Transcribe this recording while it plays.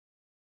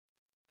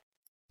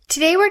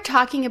Today we're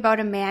talking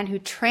about a man who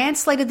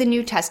translated the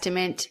New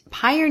Testament,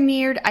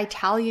 pioneered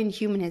Italian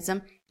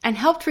humanism, and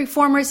helped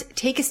reformers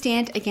take a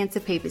stand against the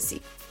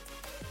papacy.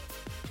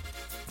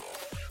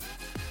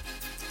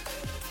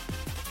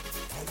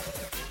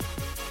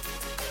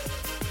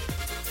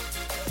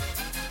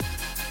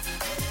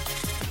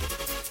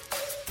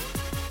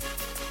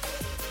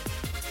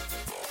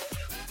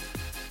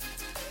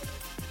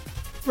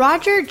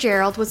 Roger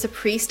Gerald was a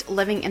priest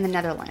living in the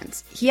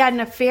Netherlands. He had an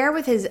affair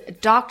with his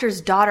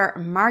doctor's daughter,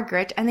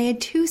 Margaret, and they had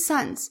 2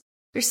 sons.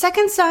 Their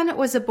second son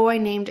was a boy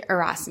named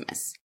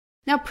Erasmus.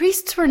 Now,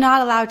 priests were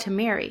not allowed to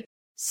marry,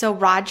 so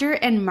Roger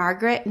and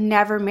Margaret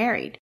never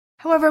married.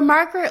 However,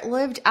 Margaret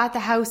lived at the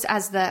house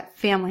as the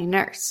family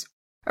nurse.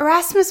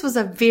 Erasmus was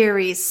a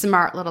very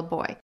smart little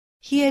boy.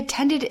 He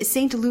attended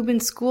St.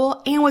 Lubin's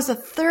school and was the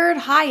 3rd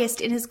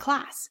highest in his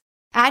class.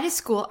 At his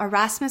school,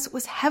 Erasmus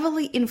was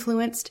heavily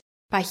influenced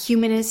by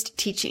humanist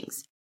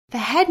teachings. The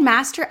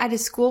headmaster at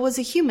his school was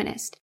a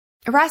humanist.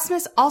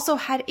 Erasmus also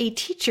had a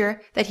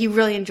teacher that he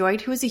really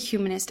enjoyed who was a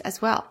humanist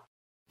as well.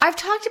 I've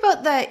talked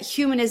about the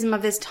humanism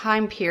of this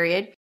time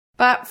period,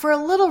 but for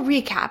a little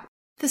recap,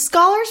 the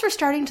scholars were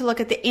starting to look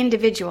at the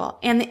individual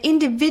and the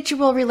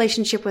individual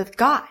relationship with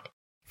God.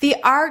 The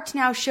art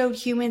now showed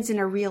humans in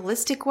a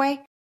realistic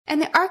way,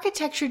 and the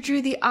architecture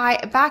drew the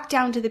eye back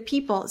down to the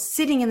people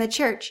sitting in the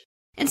church,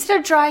 instead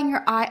of drawing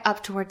your eye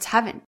up towards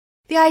heaven.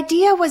 The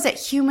idea was that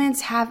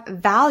humans have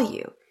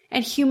value,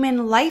 and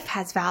human life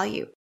has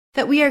value,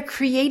 that we are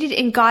created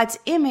in God's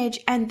image,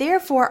 and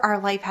therefore our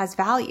life has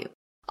value.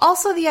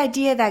 Also the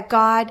idea that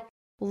God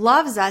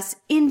loves us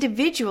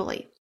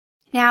individually.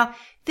 Now,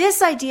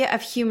 this idea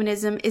of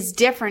humanism is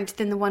different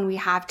than the one we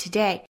have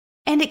today,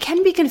 and it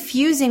can be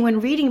confusing when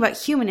reading about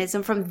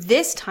humanism from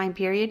this time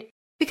period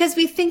because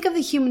we think of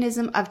the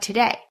humanism of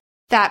today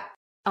that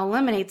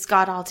eliminates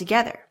God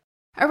altogether.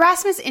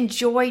 Erasmus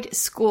enjoyed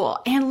school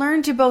and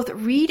learned to both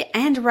read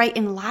and write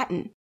in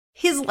Latin.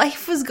 His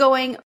life was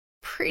going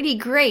pretty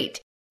great.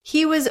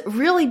 He was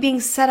really being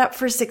set up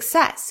for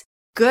success.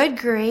 Good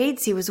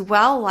grades, he was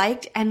well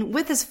liked, and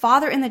with his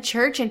father in the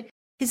church and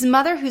his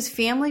mother whose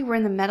family were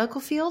in the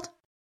medical field.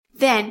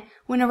 Then,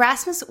 when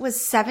Erasmus was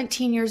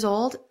 17 years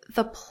old,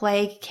 the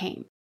plague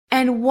came.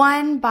 And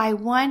one by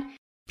one,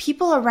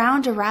 people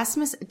around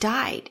Erasmus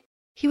died.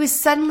 He was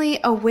suddenly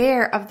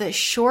aware of the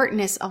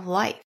shortness of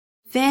life.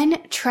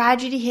 Then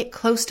tragedy hit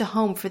close to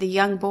home for the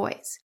young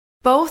boys.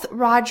 Both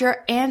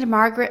Roger and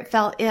Margaret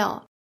fell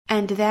ill,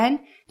 and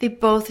then they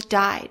both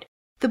died.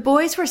 The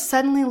boys were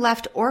suddenly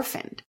left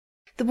orphaned.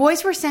 The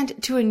boys were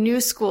sent to a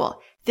new school.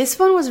 This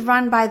one was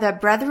run by the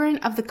Brethren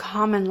of the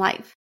Common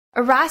Life.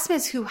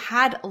 Erasmus, who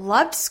had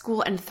loved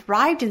school and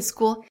thrived in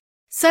school,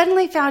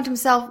 suddenly found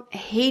himself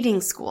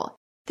hating school.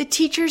 The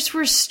teachers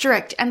were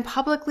strict and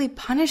publicly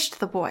punished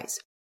the boys.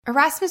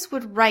 Erasmus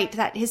would write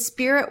that his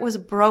spirit was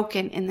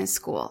broken in this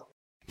school.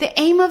 The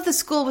aim of the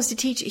school was to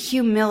teach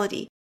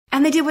humility,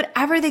 and they did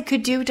whatever they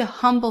could do to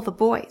humble the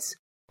boys.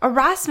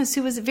 Erasmus,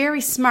 who was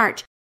very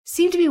smart,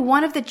 seemed to be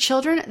one of the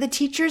children the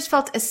teachers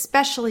felt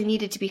especially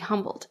needed to be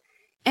humbled,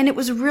 and it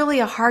was really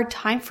a hard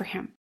time for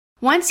him.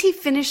 Once he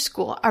finished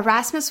school,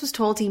 Erasmus was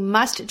told he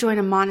must join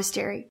a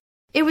monastery.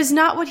 It was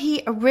not what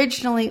he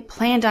originally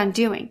planned on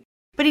doing,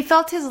 but he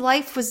felt his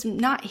life was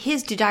not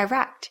his to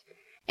direct,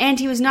 and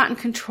he was not in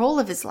control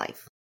of his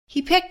life.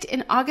 He picked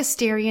an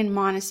Augustinian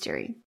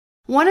monastery.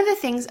 One of the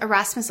things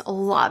Erasmus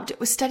loved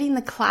was studying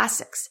the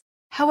classics.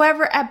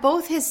 However, at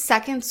both his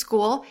second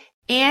school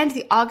and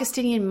the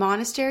Augustinian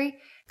monastery,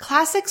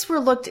 classics were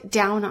looked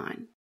down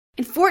on.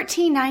 In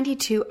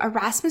 1492,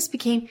 Erasmus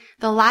became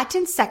the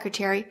Latin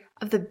secretary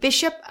of the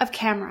Bishop of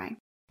Cambrai.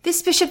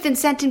 This bishop then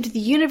sent him to the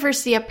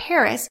University of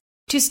Paris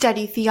to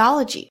study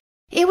theology.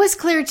 It was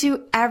clear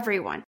to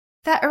everyone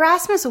that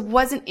Erasmus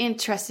wasn't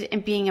interested in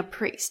being a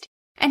priest,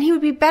 and he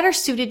would be better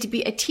suited to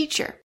be a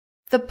teacher.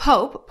 The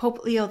Pope,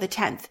 Pope Leo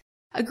X,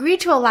 agreed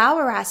to allow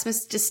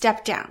Erasmus to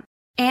step down,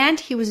 and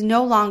he was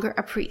no longer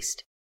a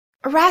priest.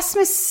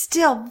 Erasmus,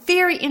 still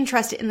very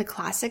interested in the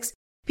classics,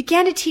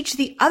 began to teach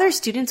the other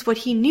students what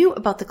he knew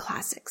about the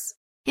classics.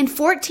 In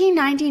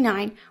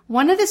 1499,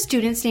 one of the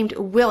students named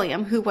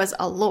William, who was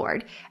a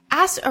lord,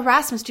 asked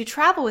Erasmus to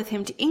travel with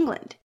him to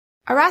England.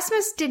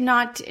 Erasmus did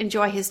not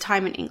enjoy his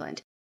time in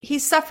England. He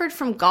suffered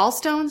from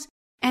gallstones,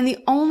 and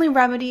the only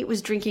remedy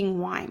was drinking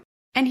wine,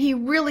 and he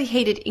really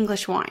hated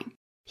English wine.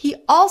 He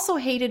also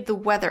hated the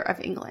weather of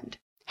England.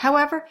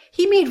 However,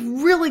 he made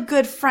really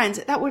good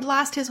friends that would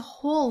last his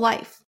whole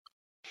life.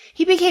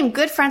 He became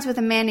good friends with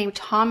a man named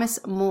Thomas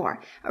More.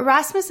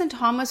 Erasmus and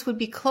Thomas would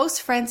be close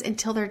friends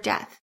until their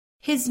death.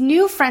 His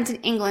new friends in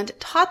England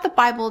taught the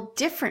Bible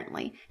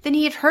differently than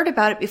he had heard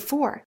about it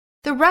before.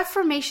 The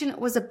Reformation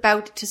was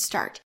about to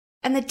start,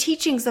 and the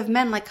teachings of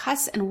men like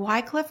Huss and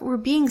Wycliffe were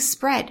being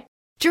spread.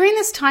 During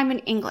this time in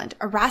England,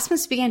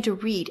 Erasmus began to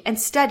read and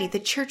study the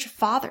Church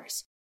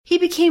Fathers. He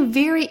became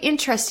very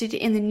interested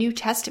in the New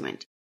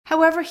Testament.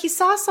 However, he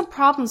saw some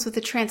problems with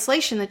the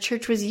translation the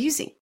church was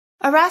using.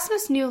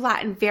 Erasmus knew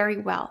Latin very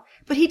well,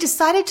 but he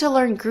decided to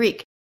learn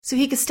Greek so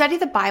he could study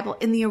the Bible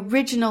in the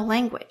original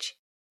language.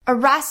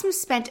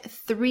 Erasmus spent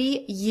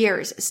 3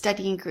 years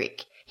studying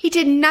Greek. He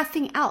did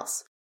nothing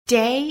else.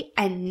 Day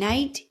and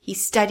night, he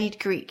studied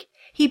Greek.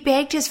 He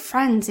begged his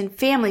friends and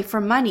family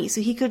for money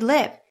so he could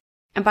live.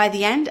 And by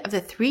the end of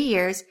the 3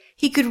 years,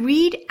 he could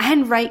read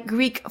and write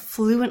Greek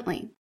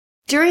fluently.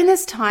 During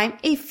this time,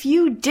 a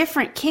few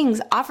different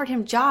kings offered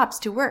him jobs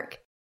to work.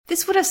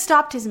 This would have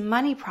stopped his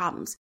money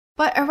problems,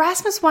 but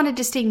Erasmus wanted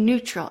to stay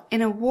neutral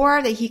in a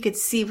war that he could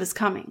see was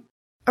coming.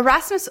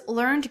 Erasmus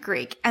learned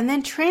Greek and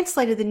then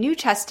translated the New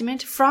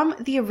Testament from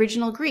the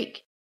original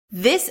Greek.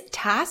 This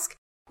task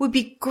would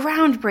be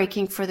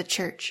groundbreaking for the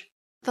church.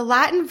 The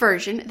Latin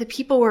version the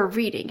people were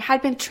reading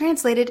had been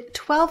translated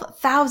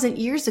 12,000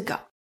 years ago,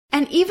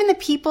 and even the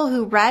people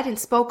who read and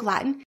spoke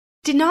Latin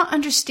did not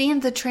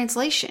understand the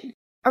translation.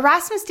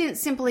 Erasmus didn't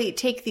simply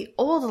take the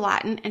old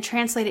Latin and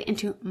translate it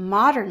into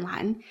modern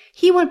Latin.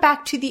 He went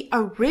back to the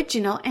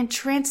original and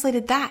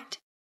translated that.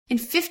 In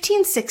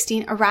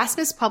 1516,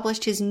 Erasmus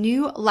published his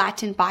new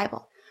Latin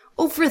Bible.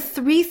 Over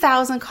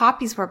 3,000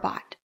 copies were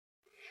bought.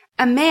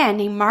 A man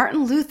named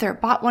Martin Luther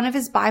bought one of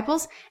his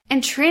Bibles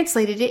and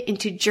translated it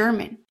into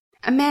German.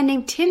 A man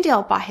named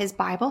Tyndale bought his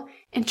Bible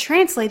and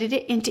translated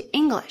it into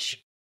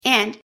English.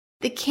 And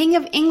the King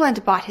of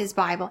England bought his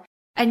Bible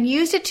and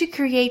used it to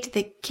create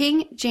the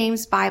King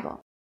James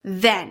Bible.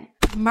 Then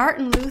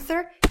Martin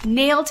Luther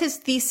nailed his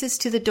thesis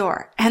to the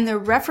door, and the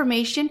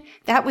Reformation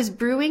that was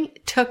brewing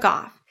took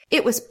off.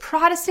 It was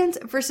Protestants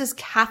versus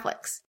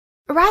Catholics.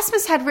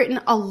 Erasmus had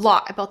written a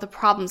lot about the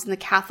problems in the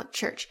Catholic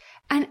Church,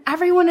 and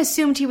everyone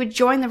assumed he would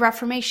join the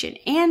Reformation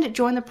and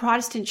join the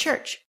Protestant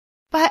Church.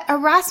 But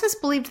Erasmus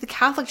believed the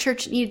Catholic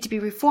Church needed to be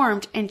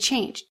reformed and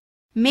changed,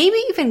 maybe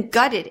even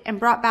gutted and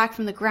brought back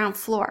from the ground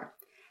floor.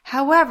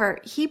 However,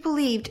 he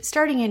believed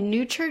starting a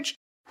new church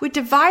would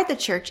divide the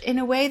church in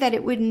a way that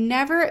it would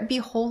never be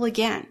whole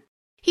again.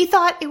 He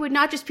thought it would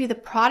not just be the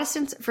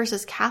Protestants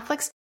versus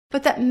Catholics,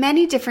 but that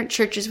many different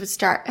churches would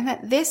start and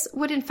that this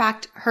would in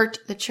fact hurt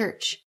the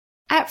church.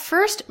 At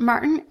first,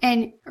 Martin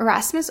and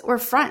Erasmus were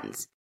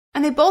friends,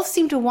 and they both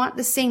seemed to want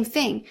the same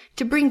thing,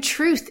 to bring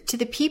truth to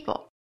the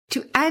people,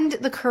 to end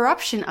the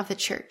corruption of the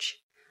church.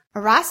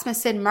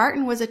 Erasmus said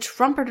Martin was a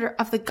trumpeter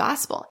of the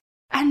gospel,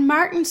 and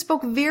Martin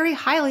spoke very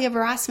highly of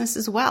Erasmus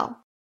as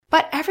well.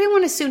 But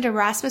everyone assumed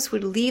Erasmus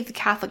would leave the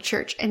Catholic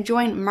Church and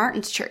join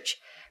Martin's church.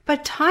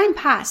 But time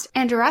passed,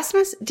 and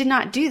Erasmus did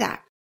not do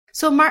that.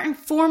 So Martin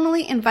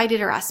formally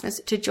invited Erasmus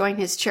to join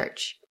his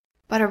church.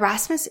 But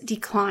Erasmus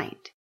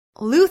declined.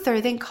 Luther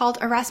then called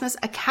Erasmus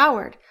a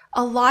coward,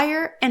 a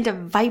liar, and a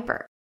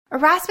viper.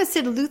 Erasmus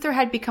said Luther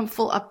had become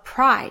full of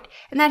pride,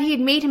 and that he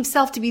had made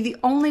himself to be the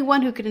only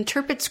one who could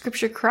interpret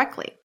Scripture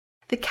correctly.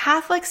 The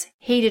Catholics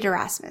hated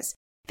Erasmus.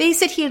 They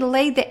said he had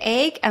laid the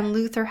egg and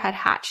Luther had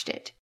hatched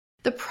it.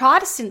 The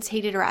Protestants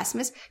hated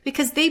Erasmus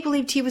because they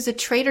believed he was a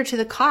traitor to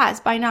the cause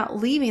by not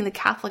leaving the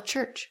Catholic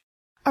Church.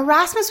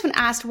 Erasmus, when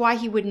asked why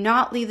he would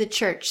not leave the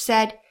church,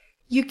 said,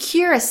 "You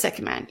cure a sick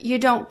man, you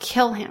don't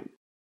kill him."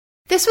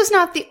 This was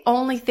not the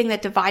only thing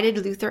that divided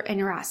Luther and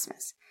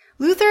Erasmus.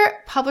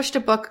 Luther published a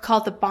book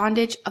called The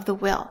Bondage of the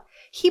Will.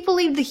 He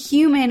believed the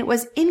human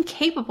was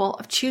incapable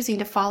of choosing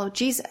to follow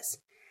Jesus,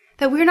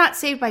 that we're not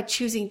saved by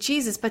choosing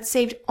Jesus, but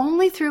saved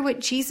only through what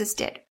Jesus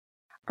did.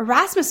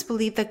 Erasmus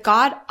believed that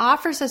God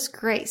offers us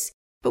grace,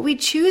 but we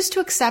choose to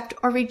accept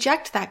or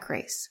reject that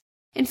grace.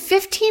 In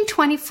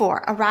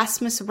 1524,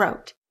 Erasmus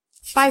wrote,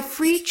 "By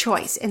free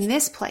choice in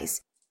this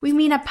place, we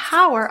mean a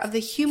power of the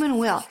human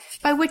will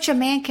by which a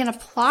man can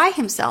apply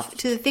himself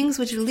to the things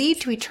which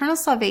lead to eternal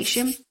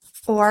salvation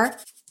or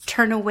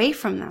turn away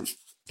from them."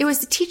 It was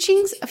the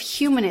teachings of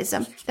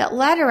humanism that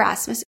led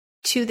Erasmus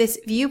to this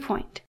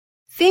viewpoint.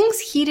 Things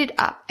heated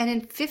up, and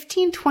in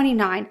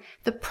 1529,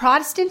 the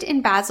Protestant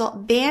in Basel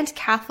banned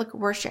Catholic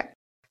worship,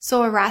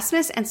 so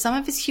Erasmus and some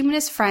of his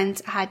humanist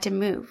friends had to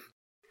move.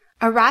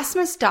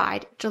 Erasmus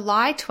died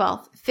July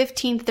 12,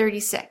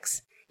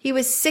 1536. He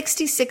was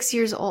 66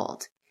 years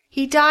old.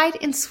 He died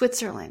in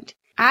Switzerland.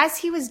 As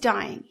he was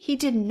dying, he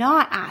did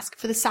not ask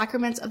for the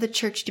sacraments of the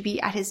church to be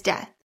at his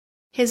death.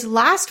 His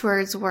last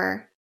words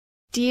were,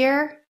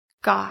 "Dear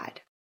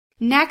God."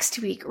 Next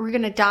week, we're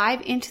going to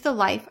dive into the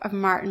life of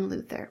Martin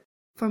Luther.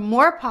 For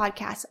more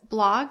podcasts,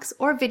 blogs,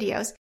 or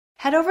videos,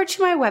 head over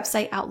to my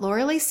website at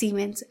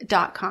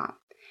LorelaiSiemens.com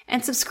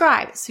and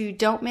subscribe so you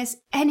don't miss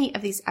any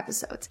of these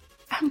episodes.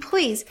 And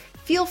please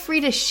feel free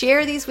to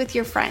share these with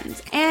your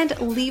friends and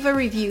leave a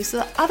review so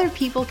that other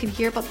people can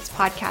hear about this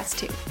podcast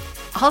too.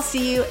 I'll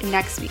see you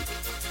next week.